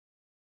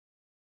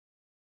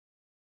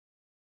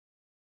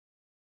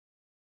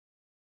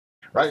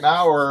Right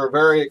now, we're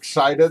very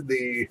excited.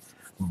 The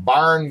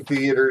Barn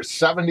Theater's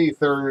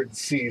 73rd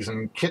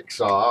season kicks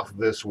off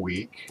this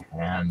week.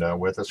 And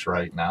with us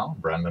right now,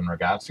 Brendan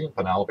Ragazzi and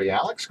Penelope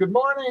Alex. Good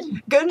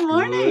morning. Good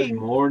morning. Good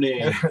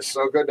morning. It's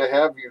so good to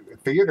have you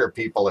theater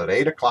people at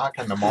 8 o'clock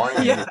in the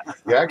morning. Yeah.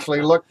 You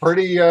actually look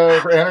pretty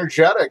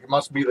energetic. It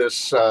must be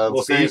this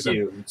Well, thank season.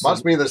 you.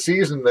 Must be the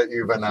season that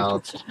you've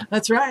announced.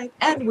 That's right.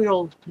 And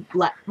we'll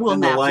And the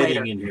nap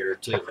lighting later. in here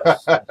too.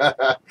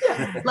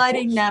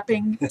 Lighting,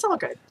 napping, it's all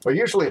good. Well,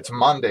 usually it's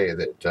Monday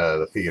that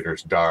the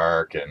theater's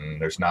dark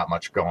and there's not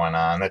much going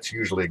on. That's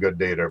usually a good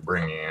day to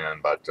bring you in.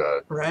 But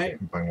Right.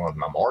 with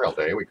Memorial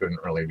Day, we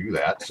couldn't really do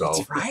that. So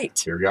That's right.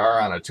 here you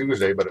are on a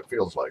Tuesday, but it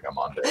feels like a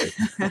Monday.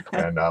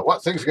 And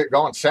what things get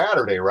going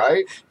Saturday,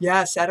 right?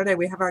 Yeah, Saturday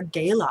we have our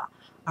gala,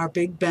 our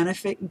big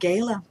benefit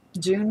gala,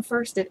 June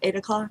 1st at 8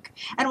 o'clock.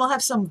 And we'll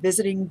have some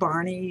visiting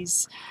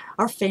Barneys.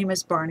 Our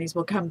famous Barneys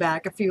will come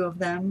back, a few of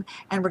them.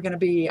 And we're going to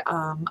be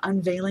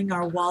unveiling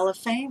our Wall of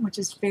Fame, which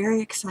is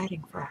very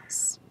exciting for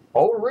us.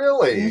 Oh,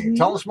 really? Mhm.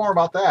 Tell us more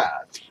about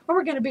that. Well,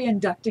 we're going to be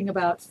inducting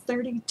about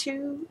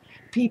 32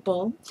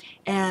 people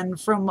and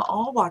from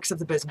all walks of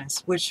the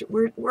business, which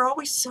we're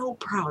always so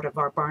proud of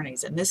our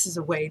Barneys, and this is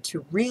a way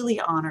to really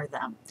honor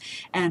them.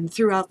 And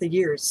throughout the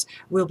years,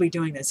 we'll be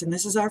doing this, and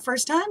this is our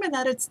first time, and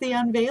that it's the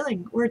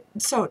unveiling. We're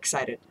so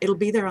excited. It'll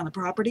be there on the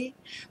property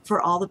for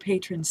all the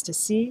patrons to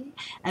see,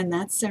 and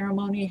that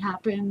ceremony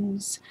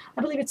happens,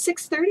 I believe it's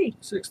 6:30.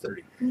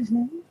 6:30.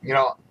 Mm-hmm. You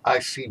know, I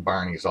see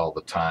Barneys all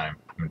the time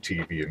on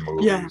TV and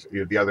movies.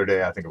 Yeah. The other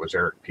day, I think it was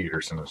Eric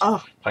Peterson was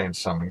Oh, playing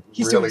some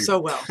he's really, doing so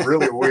well.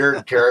 really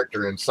weird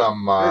character in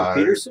some. Eric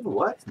Peterson,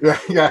 what? Yeah,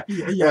 yeah.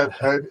 Yeah.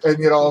 And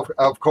you know,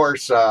 of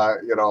course,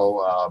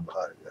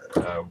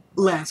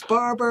 Lance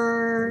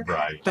Barber,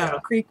 right. Battle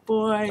Creek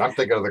Boy. I'm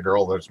thinking of the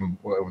girl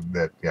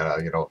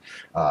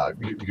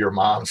your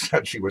mom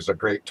said she was a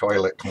great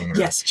toilet cleaner.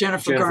 Yes,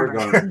 Jennifer Jennifer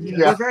Garner. Garner. Mhm.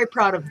 Yeah. We're very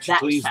proud of She that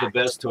cleans the fact.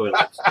 best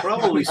toilets.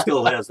 Probably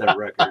still has that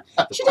record.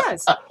 She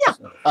does. Yeah,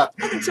 So, I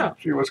think so.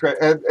 She was great.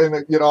 And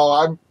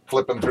I'm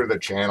flipping through the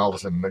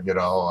channels, and my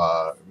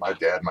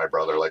dad and my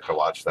brother like to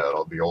watch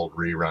the old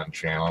rerun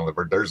channel.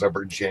 There's a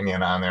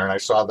Virginian on there, and I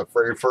saw the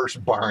very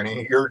first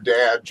Barney, your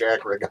dad,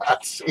 Jack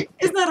Ragazzi.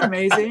 Isn't that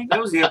amazing? that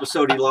was the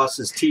episode he lost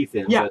his teeth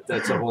in, Yeah. but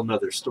that's a whole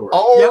nother story.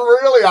 Oh, Yep.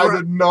 really? I Bro-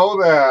 didn't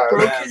know that.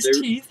 Broke Yeah, his they-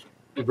 teeth.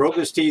 He broke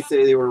his teeth.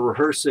 They were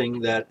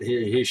rehearsing that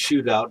his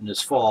shootout and his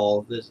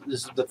fall. This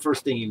is the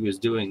first thing he was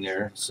doing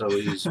there, so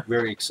he was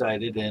very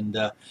excited, and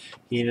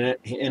he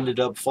ended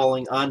up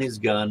falling on his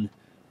gun,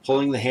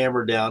 pulling the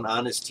hammer down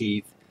on his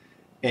teeth,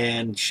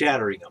 and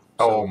shattering them.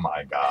 Oh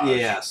my gosh.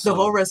 Yeah. The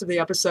whole rest of the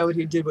episode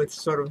he did with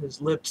sort of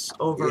his lips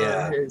over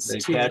his they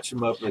teeth. catch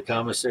him up at the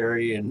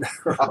commissary and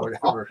or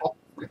whatever.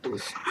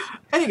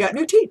 And he got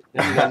new teeth.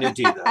 And he got new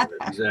teeth out of it.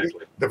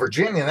 Exactly. The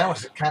Virginian, that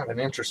was kind of an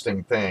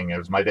interesting thing. It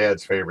was my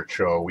dad's favorite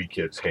show. We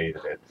kids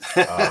hated it.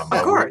 Of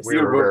course. We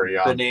were very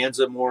young.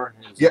 Bonanza more.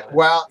 Yeah,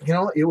 well,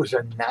 it was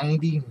a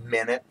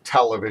 90-minute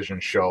television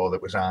show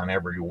that was on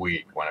every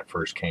week when it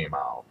first came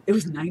out. It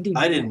was 90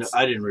 I minutes.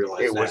 didn't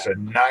realize It was a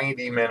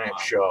 90-minute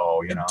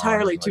show,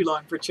 Entirely It was too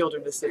long for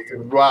children to sit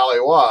through. Well,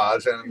 it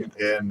was, and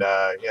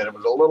it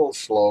was a little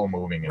slow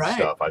moving and Right.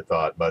 stuff, I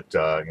thought, but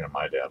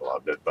my dad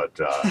loved it, but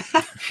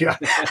yeah.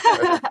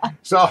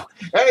 So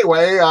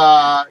anyway,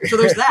 So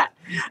there's that.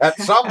 at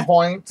some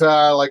point,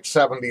 like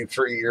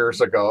 73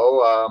 years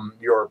ago,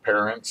 your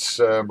parents,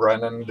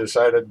 Brendan,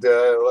 decided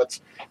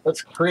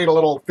let's create a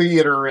little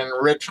theater in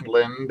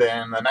Richland,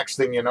 and the next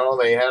thing you know,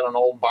 they had an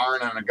old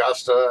barn in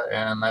Augusta,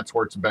 and that's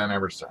where it's been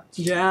ever since.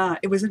 Yeah,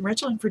 it was in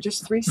Richland for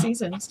just 3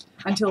 seasons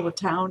until the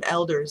town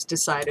elders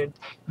decided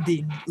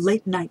the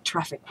late night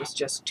traffic was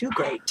just too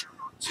great.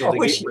 So they,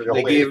 Which-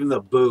 they gave him the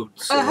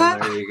boots. So Uh-huh.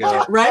 there you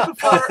go. right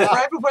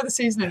before the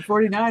season in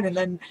 49, and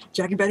then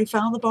Jack and Betty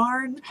found the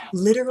barn,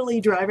 literally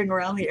driving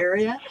around the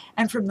area,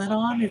 and from then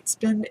on it's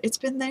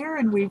been there,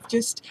 and we've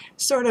just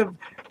sort of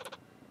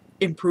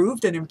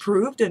improved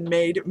and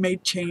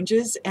made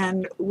changes,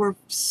 and we're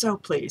so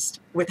pleased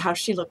with how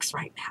she looks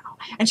right now,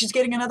 and she's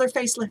getting another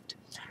facelift,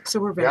 so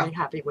we're very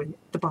happy with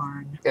the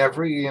barn.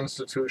 Every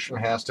institution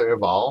has to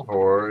evolve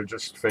or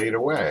just fade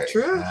away.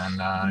 True.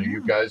 And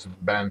you guys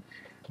have been,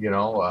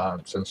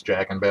 since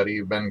Jack and Betty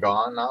have been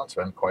gone now, it's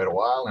been quite a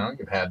while.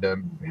 You've had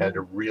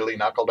to really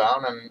knuckle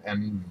down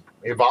and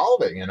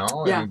evolve it. And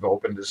you've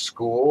opened a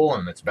school,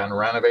 and it's been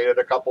renovated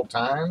a couple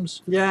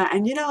times. Yeah,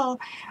 and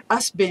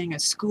us being a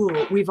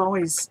school, we've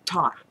always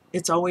taught.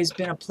 It's always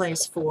been a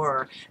place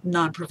for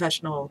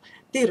non-professional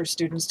theater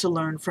students to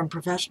learn from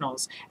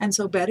professionals. And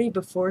so Betty,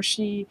 before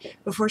she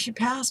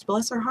passed,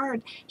 bless her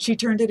heart, she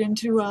turned it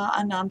into a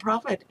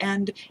nonprofit.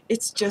 And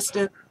it's just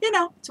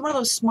it's one of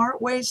those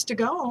smart ways to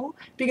go,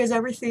 because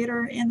every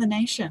theater in the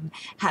nation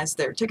has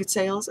their ticket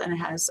sales, and it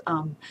has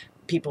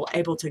people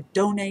able to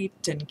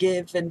donate and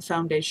give, and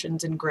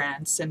foundations and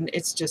grants, and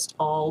it's just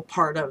all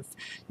part of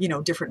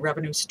different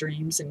revenue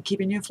streams and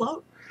keeping you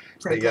afloat.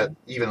 But yet,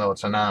 even though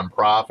it's a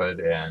nonprofit,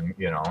 and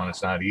and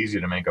it's not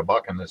easy to make a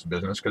buck in this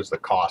business because the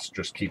costs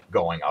just keep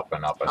going up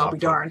and up and up. I'll be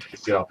darned.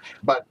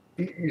 But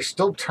you're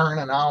still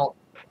turning out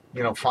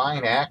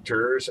fine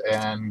actors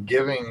and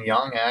giving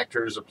young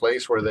actors a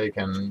place where they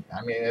can.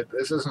 I mean,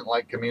 this isn't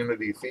like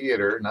community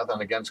theater.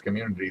 Nothing against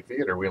community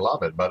theater, we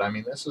love it, but I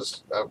mean, this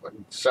is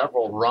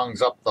several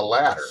rungs up the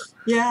ladder.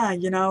 Yeah,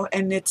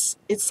 and it's.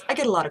 I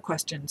get a lot of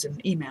questions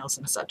and emails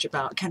and such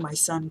about, can my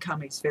son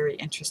come? He's very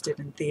interested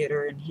in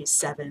theater, and he's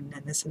 7,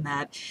 and this and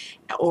that,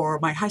 or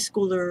my high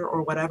schooler,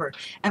 or whatever.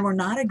 And we're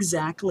not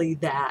exactly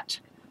that.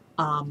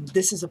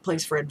 This is a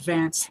place for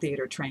advanced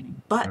theater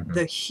training, but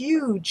the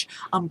huge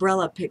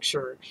umbrella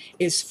picture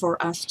is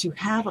for us to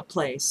have a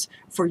place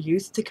for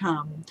youth to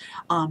come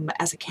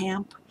as a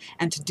camp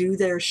and to do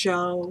their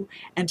show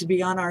and to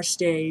be on our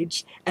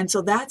stage. And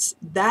so that's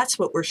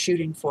what we're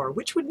shooting for,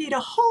 which would need a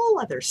whole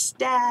other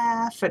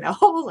staff and a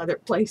whole other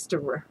place to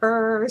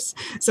rehearse.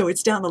 So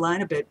it's down the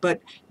line a bit,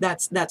 but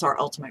that's our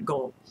ultimate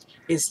goal,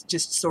 is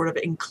just sort of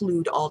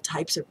include all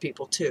types of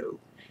people too,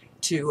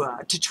 to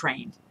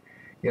train.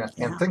 Yeah,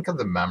 and think of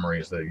the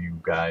memories that you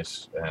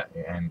guys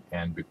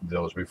and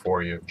those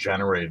before you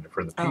generated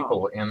for the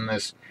people in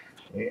this.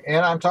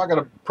 And I'm talking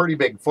a pretty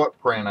big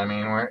footprint. I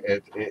mean, where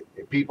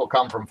people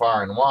come from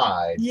far and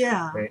wide.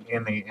 Yeah.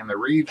 In the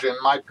region,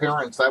 my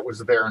parents, that was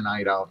their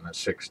night out in the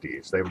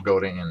 '60s. They would go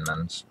to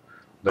Inman's.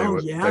 They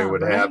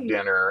would have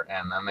dinner,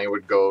 and then they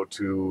would go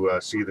to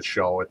see the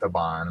show at the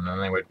barn, and then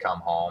they would come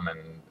home,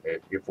 and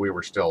if we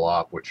were still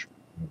up, which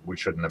we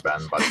shouldn't have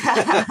been, but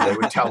they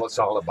would tell us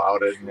all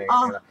about it.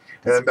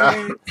 And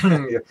I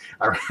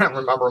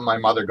remember my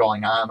mother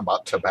going on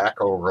about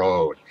Tobacco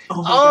Road.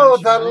 Oh,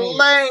 the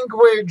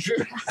language!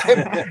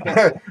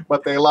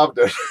 But they loved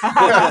it.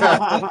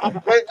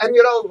 and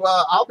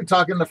I'll be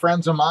talking to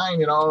friends of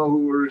mine,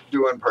 who were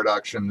doing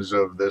productions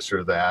of this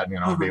or that.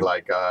 Be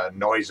like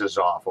Noises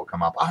Off will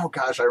come up. Oh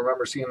gosh, I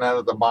remember seeing that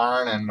at the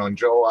barn. And when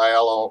Joe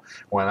Aiello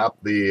went up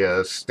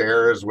the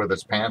stairs with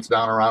his pants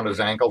down around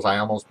his ankles, I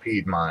almost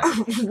peed mine.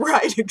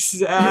 Right,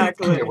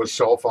 exactly. It was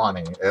so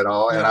funny, and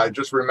I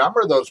just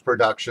remember those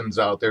productions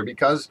out there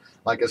because,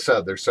 like I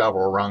said, there's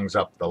several rungs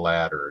up the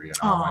ladder.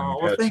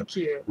 Well, thank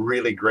you.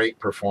 Really great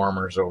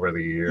performers over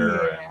the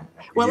year. Yeah.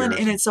 Well, and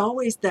it's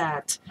always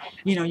that,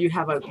 you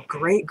have a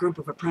great group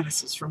of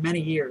apprentices for many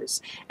years,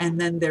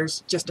 and then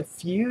there's just a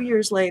few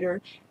years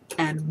later,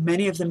 and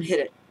many of them hit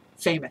it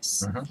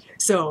famous.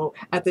 So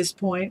at this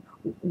point,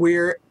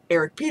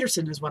 Eric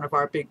Peterson is one of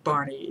our big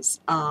Barneys,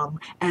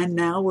 and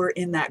now we're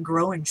in that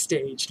growing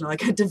stage,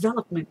 like a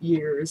development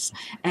years,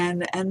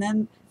 and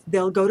then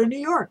they'll go to New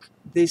York.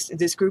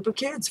 This group of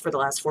kids for the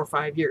last 4 or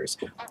 5 years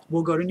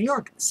will go to New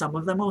York. Some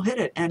of them will hit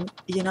it, and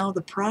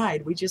the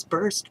pride, we just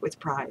burst with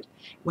pride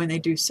when they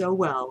do so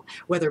well,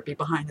 whether it be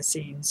behind the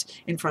scenes,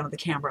 in front of the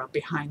camera,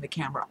 behind the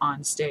camera,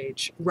 on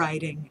stage,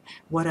 writing,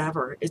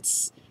 whatever.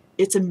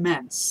 It's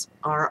immense.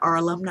 Our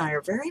alumni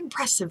are very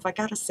impressive, I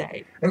gotta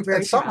say. And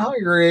somehow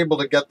you're able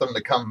to get them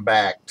to come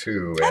back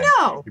too. I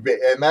know.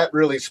 And that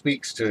really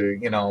speaks to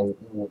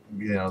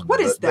what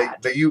is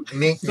that? The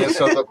uniqueness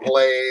of the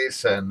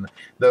place and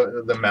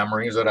the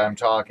memories that I'm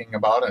talking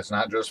about. It's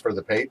not just for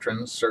the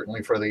patrons,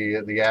 certainly for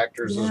the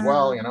actors as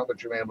well.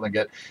 But you're able to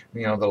get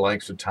the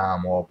likes of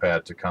Tom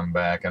Wopat to come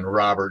back, and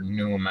Robert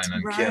Newman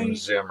and Kim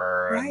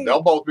Zimmer, and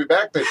they'll both be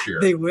back this year.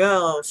 They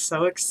will.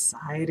 So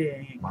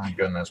exciting. My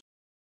goodness.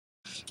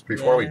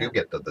 Before we do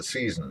get to the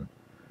season,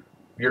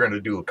 you're going to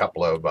do a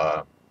couple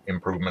of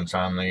improvements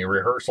on the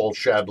rehearsal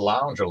shed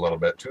lounge a little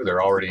bit too.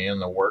 They're already in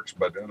the works,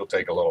 but it'll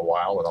take a little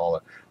while with all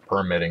the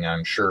permitting,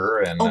 I'm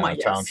sure, and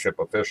township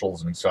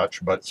officials and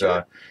such. But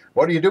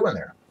what are you doing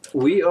there?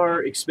 We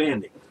are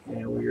expanding,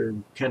 and we're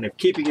kind of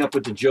keeping up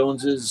with the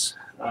Joneses.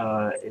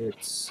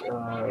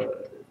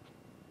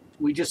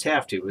 We just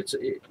have to.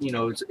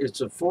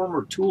 It's a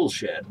former tool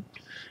shed.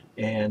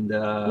 And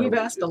we've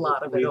asked a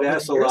lot of it. We've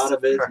asked a lot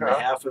of it, and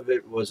half of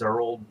it was our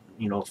old,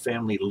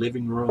 family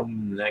living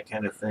room and that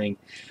kind of thing.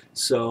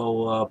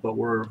 So, but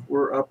we're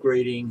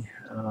upgrading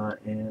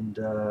and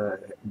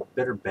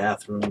better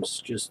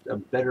bathrooms, just a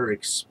better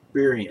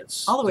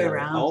experience all the way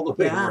around. All the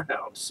way around.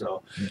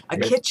 So a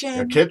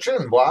kitchen.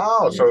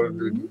 Wow! So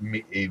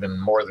even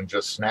more than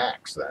just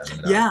snacks,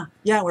 then.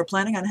 Yeah. We're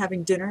planning on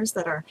having dinners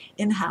that are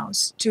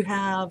in-house to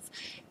have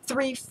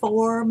 3,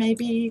 4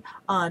 maybe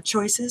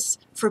choices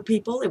for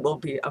people. It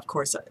won't be, of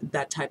course,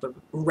 that type of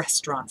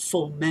restaurant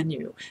full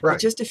menu, but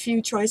just a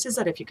few choices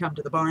that if you come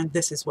to the barn,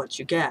 this is what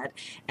you get.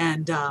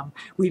 And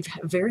we've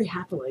very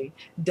happily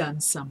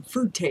done some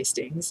food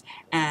tastings,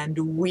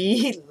 and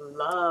we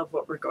love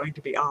what we're going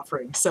to be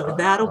offering. So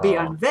that'll be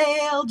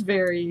unveiled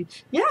in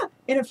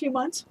a few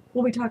months.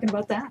 We'll be talking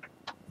about that.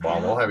 Well,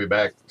 we'll have you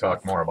back to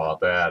talk more about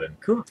that, and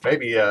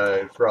maybe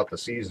throughout the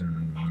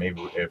season,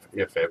 maybe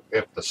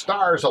if the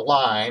stars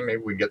align,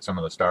 maybe we get some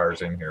of the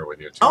stars in here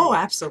with you too. Oh,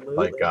 absolutely.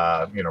 Like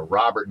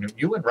Robert,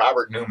 you and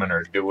Robert Newman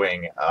are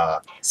doing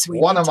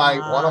Sweeney one of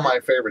Todd.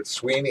 my favorite,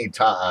 Sweeney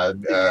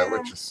Todd,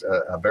 which is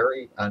a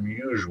very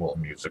unusual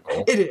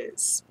musical. It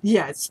is.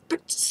 Yeah, it's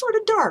sort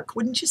of dark,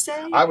 wouldn't you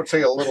say? I would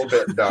say a little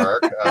bit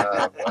dark.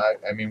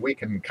 I mean, we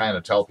can kind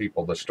of tell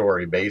people the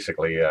story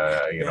basically.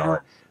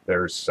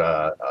 There's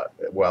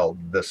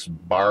this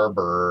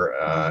barber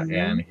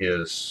and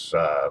his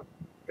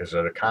is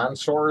it a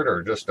consort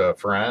or just a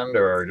friend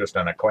or just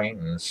an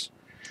acquaintance,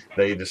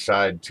 they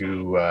decide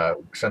to,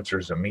 since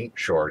there's a meat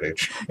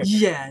shortage,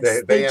 Yes, they,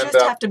 they they end just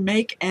up, have to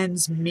make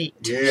ends meet,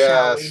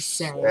 shall we yes,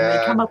 say. And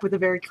they come and up with a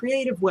very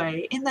creative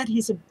way in that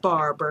he's a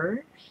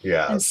barber,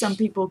 and some yes.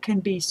 people can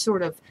be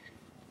sort of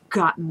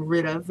gotten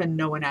rid of and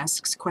no one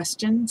asks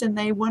questions and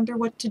they wonder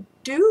what to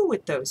do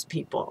with those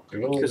people.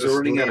 Because they're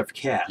running out of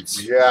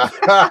cats. Yeah,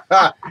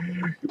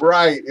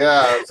 right.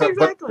 Yeah. So,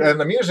 Exactly. and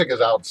the music is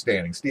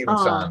outstanding. Stephen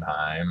Oh,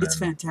 Sondheim, it's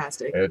and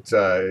fantastic.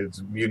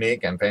 it's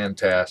unique and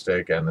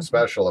fantastic, and the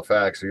special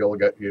effects. You'll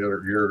get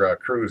your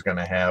crew's going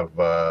to have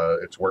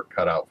its work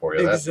cut out for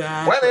you.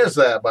 Exactly. When is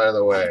that, by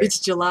the way? It's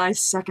July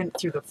 2nd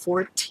through the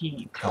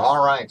 14th.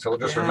 All right, so we'll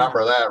just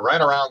remember that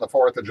right around the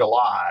 4th of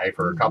July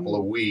for a couple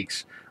of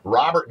weeks.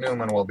 Robert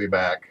Newman will be be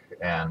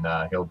and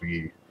he'll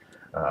be,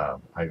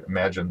 I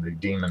imagine, the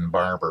demon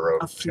barber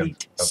of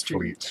Fleet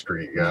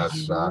Street.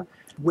 Yes,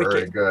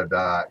 very good.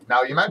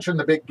 Now, you mentioned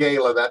the big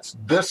gala. That's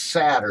this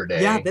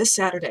Saturday. Yeah, this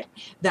Saturday.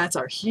 That's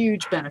our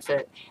huge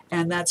benefit,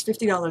 and that's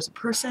 $50 a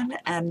person.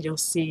 And you'll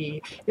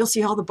see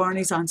all the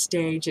Barneys on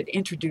stage. It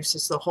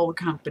introduces the whole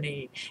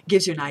company,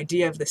 gives you an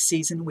idea of the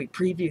season. We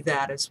preview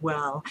that as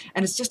well,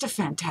 and it's just a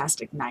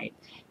fantastic night.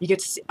 You get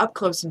to see up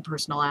close and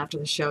personal after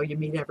the show. You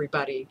meet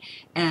everybody,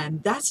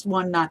 and that's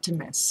one not to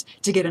miss,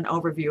 to get an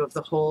overview of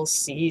the whole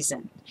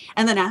season.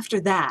 And then after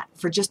that,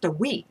 for just a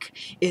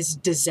week, is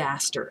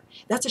Disaster.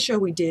 That's a show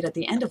we did at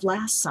the end of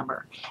last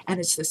summer, and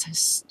it's this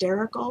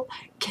hysterical,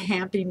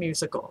 campy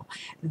musical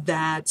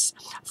that's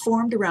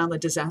formed around the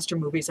disaster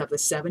movies of the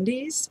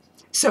 70s.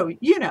 So,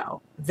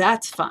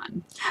 that's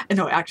fun. And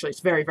no, actually, it's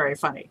very, very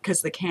funny,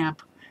 because the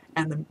camp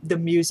and the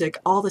music,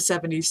 all the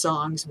 70s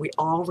songs, we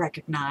all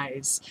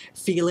recognize.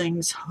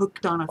 Feelings,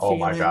 Hooked on a Feeling. Oh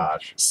my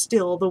gosh.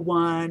 Still the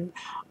One,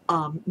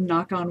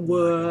 Knock on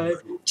Wood,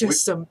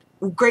 just some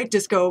great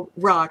disco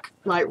rock,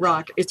 light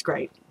rock. It's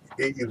great.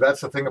 That's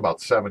the thing about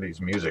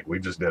 70s music. We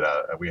just did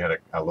we had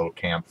a little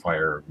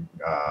campfire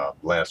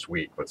last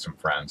week with some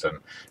friends, and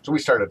so we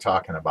started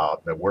talking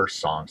about the worst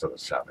songs of the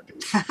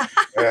 70s.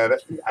 And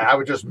I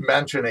would just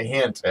mention a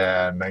hint,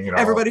 and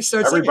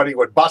everybody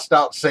would bust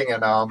out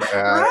singing them,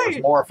 and it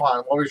was more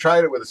fun. Well, we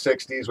tried it with the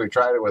 60s, we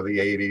tried it with the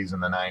 80s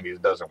and the 90s.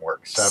 It doesn't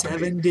work.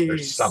 70s.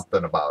 There's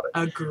something about it.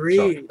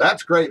 Agreed. So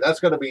that's great. That's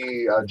going to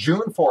be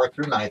June 4th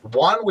through 9th,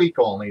 1 week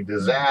only,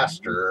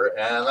 Disaster.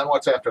 And then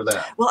what's after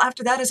that? Well,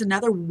 after that is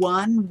another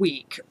 1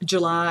 week,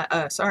 June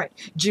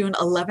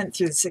 11th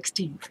through the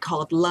 16th,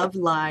 called Love,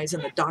 Lies,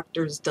 and the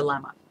Doctor's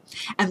Dilemma.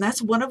 And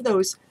that's one of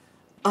those,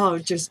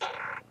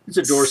 it's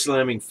a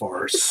door-slamming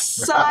farce.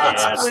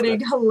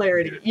 Side-splitting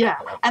hilarity. Yeah.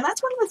 And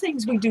that's one of the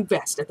things we do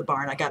best at the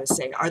barn, I gotta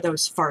say, are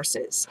those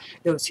farces.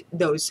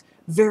 Those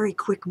very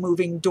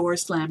quick-moving,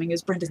 door-slamming,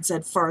 as Brendan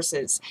said,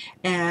 farces.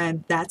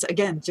 And that's,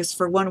 again, just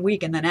for 1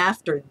 week. And then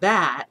after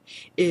that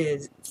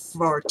is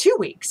for 2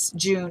 weeks,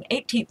 June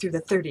 18th through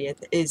the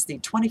 30th, is the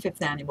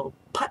 25th annual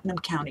Putnam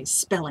County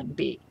Spelling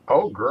Bee.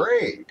 Oh,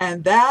 great.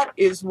 And that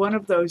is one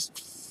of those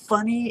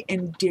funny,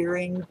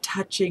 endearing,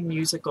 touching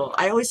musicals.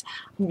 I always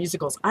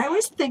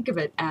think of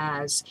it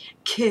as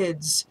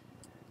kids,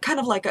 kind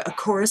of like a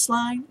chorus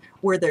line,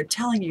 where they're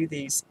telling you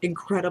these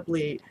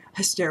incredibly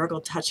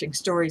hysterical, touching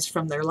stories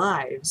from their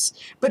lives,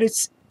 but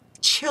it's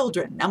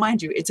children. Now,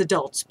 mind you, it's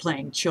adults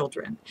playing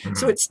children,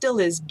 so it still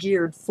is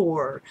geared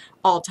for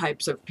all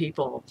types of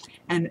people.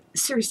 And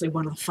seriously,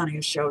 one of the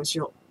funniest shows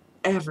you'll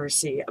ever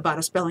see about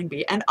a spelling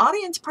bee, and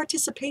audience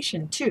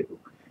participation too,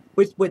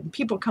 when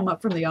people come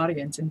up from the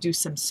audience and do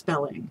some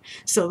spelling.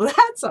 So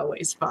that's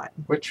always fun.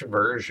 Which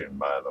version,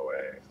 by the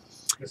way?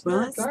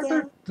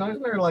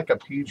 Isn't there like a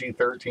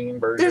PG-13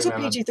 version? There's a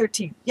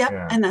PG-13. Yep,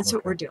 yeah, and that's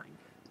what we're doing.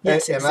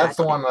 Yes, and that's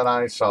the one that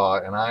I saw,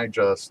 and I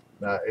just,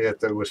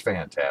 it was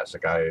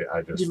fantastic.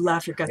 I just you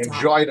laugh your guts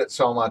enjoyed it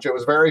so much. It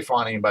was very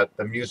funny, but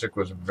the music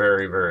was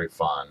very, very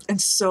fun.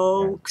 And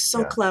so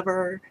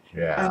clever.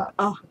 Yeah.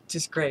 And,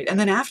 just great. And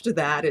then after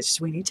that is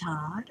Sweeney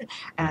Todd,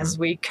 as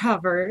we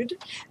covered.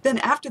 Then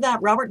after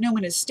that, Robert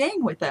Newman is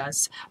staying with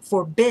us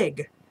for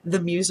Big,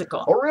 the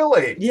musical. Oh,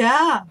 really?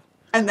 Yeah.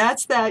 And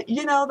that's that,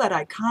 that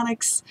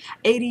iconic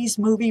 80s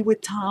movie with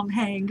Tom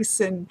Hanks,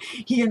 and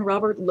he and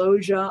Robert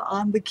Loggia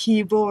on the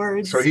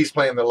keyboards. So he's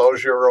playing the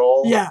Loggia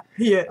role? Yeah,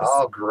 he is.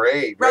 Oh,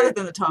 great. Rather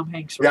than the Tom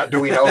Hanks role. Yeah,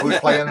 do we know who's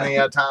playing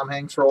the Tom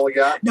Hanks role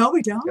yet? No,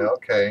 we don't.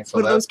 Okay. So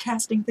one of those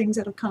casting things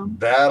that'll come.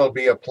 That'll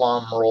be a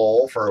plum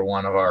role for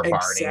one of our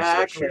Barneys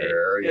this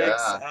year. Yeah.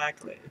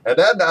 Exactly. And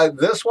then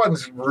this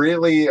one's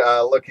really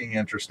looking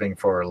interesting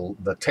for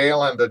the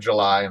tail end of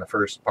July and the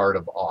first part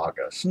of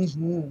August.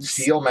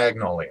 Steel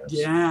Magnolias.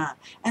 Yeah,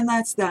 and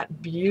that's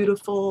that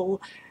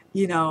beautiful,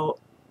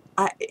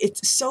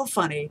 it's so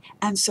funny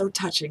and so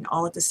touching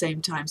all at the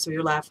same time. So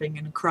you're laughing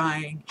and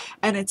crying,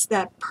 and it's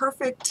that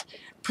perfect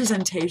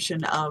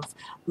presentation of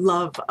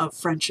love, of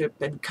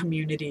friendship and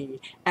community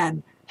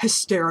and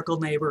hysterical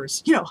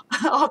neighbors,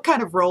 all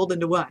kind of rolled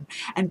into one.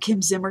 And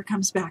Kim Zimmer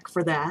comes back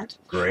for that.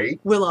 Great.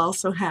 We'll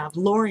also have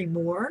Lori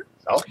Moore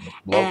Oh,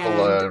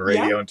 local And,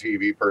 radio and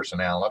TV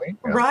personality.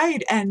 Yeah.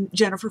 Right, and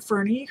Jennifer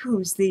Fernie,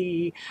 who's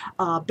the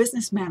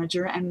business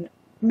manager and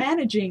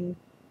managing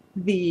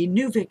the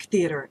Newvic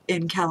Theater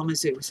in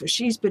Kalamazoo. So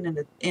she's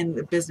been in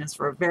the business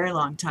for a very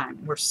long time.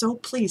 We're so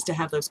pleased to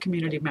have those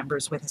community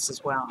members with us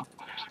as well.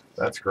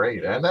 That's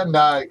great. And then,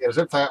 as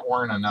if that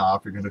weren't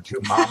enough, you're going to do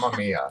Mamma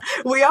Mia.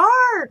 We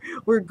are!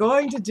 We're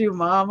going to do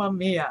Mamma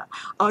Mia,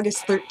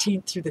 August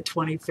 13th through the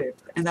 25th.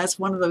 And that's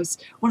one of those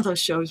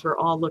shows we're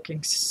all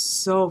looking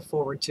so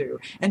forward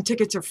to. And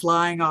tickets are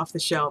flying off the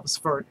shelves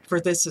for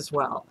this as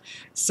well.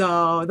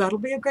 So that'll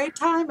be a great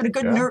time and a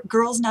good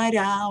girls' night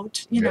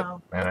out, you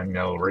know. And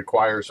it'll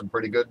require some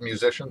pretty good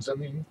musicians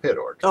in the pit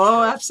orchestra.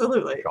 Oh,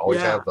 absolutely. You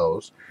always have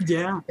those.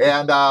 Yeah.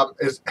 And I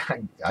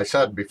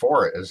said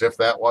before, as if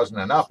that wasn't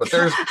enough, but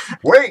there's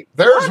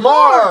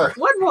more.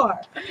 One more.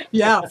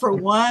 Yeah, for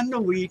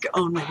 1 week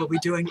only, we'll be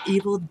doing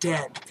Evil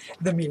Dead,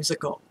 the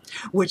musical,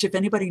 which if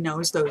anybody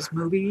knows those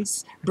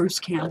movies, Bruce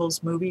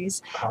Campbell's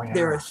movies,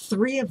 there are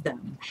 3 of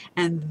them.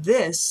 And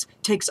this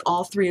takes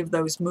all 3 of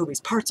those movies,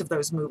 parts of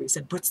those movies,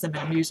 and puts them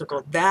in a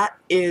musical. That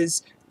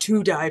is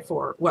to die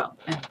for. Well,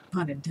 and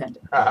pun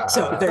intended.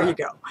 So there you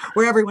go.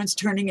 Where everyone's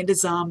turning into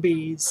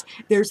zombies.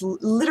 There's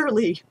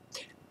literally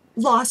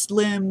lost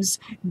limbs,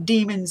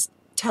 demons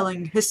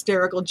telling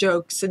hysterical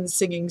jokes and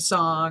singing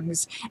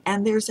songs,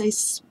 and there's a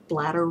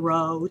splatter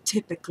row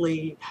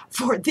typically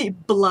for the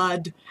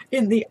blood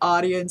in the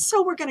audience,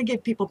 so we're going to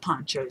give people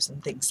ponchos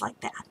and things like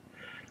that.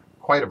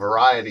 Quite a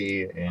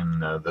variety in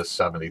the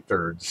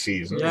 73rd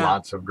season. Yeah.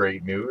 Lots of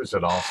great news.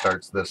 It all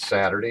starts this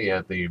Saturday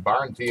at the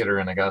Barn Theater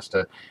in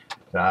Augusta.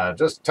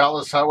 Just tell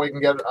us how we can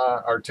get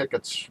our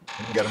tickets. You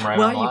can get them right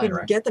online. Well, you can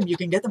right? get them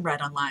right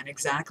online,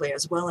 exactly,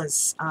 as well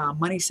as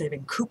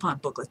money-saving coupon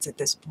booklets at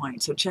this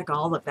point. So check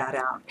all of that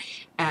out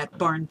at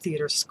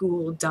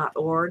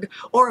barntheaterschool.org.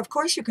 Or, of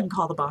course, you can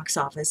call the box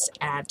office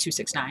at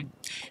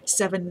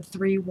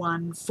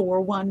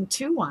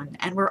 269-731-4121.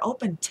 And we're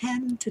open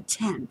 10 to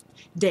 10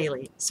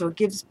 daily. So it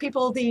gives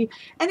people any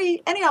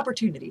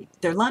opportunity.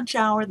 Their lunch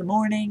hour, the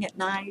morning, at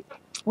night,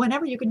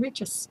 whenever you can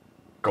reach us.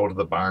 Go to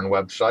the Barn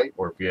website,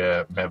 or if you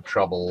have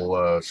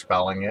trouble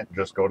spelling it,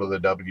 just go to the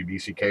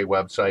WBCK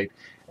website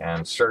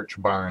and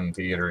search Barn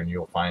Theater, and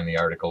you'll find the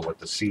article with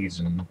the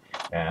season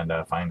and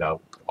find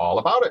out all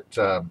about it.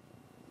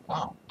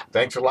 Wow.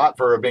 Thanks a lot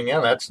for being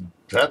in. That's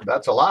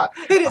a lot.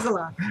 It is a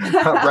lot.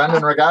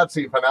 Brendan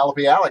Ragazzi,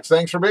 Penelope, Alex,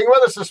 thanks for being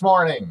with us this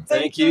morning.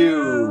 Thank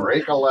you.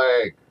 Break a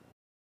leg.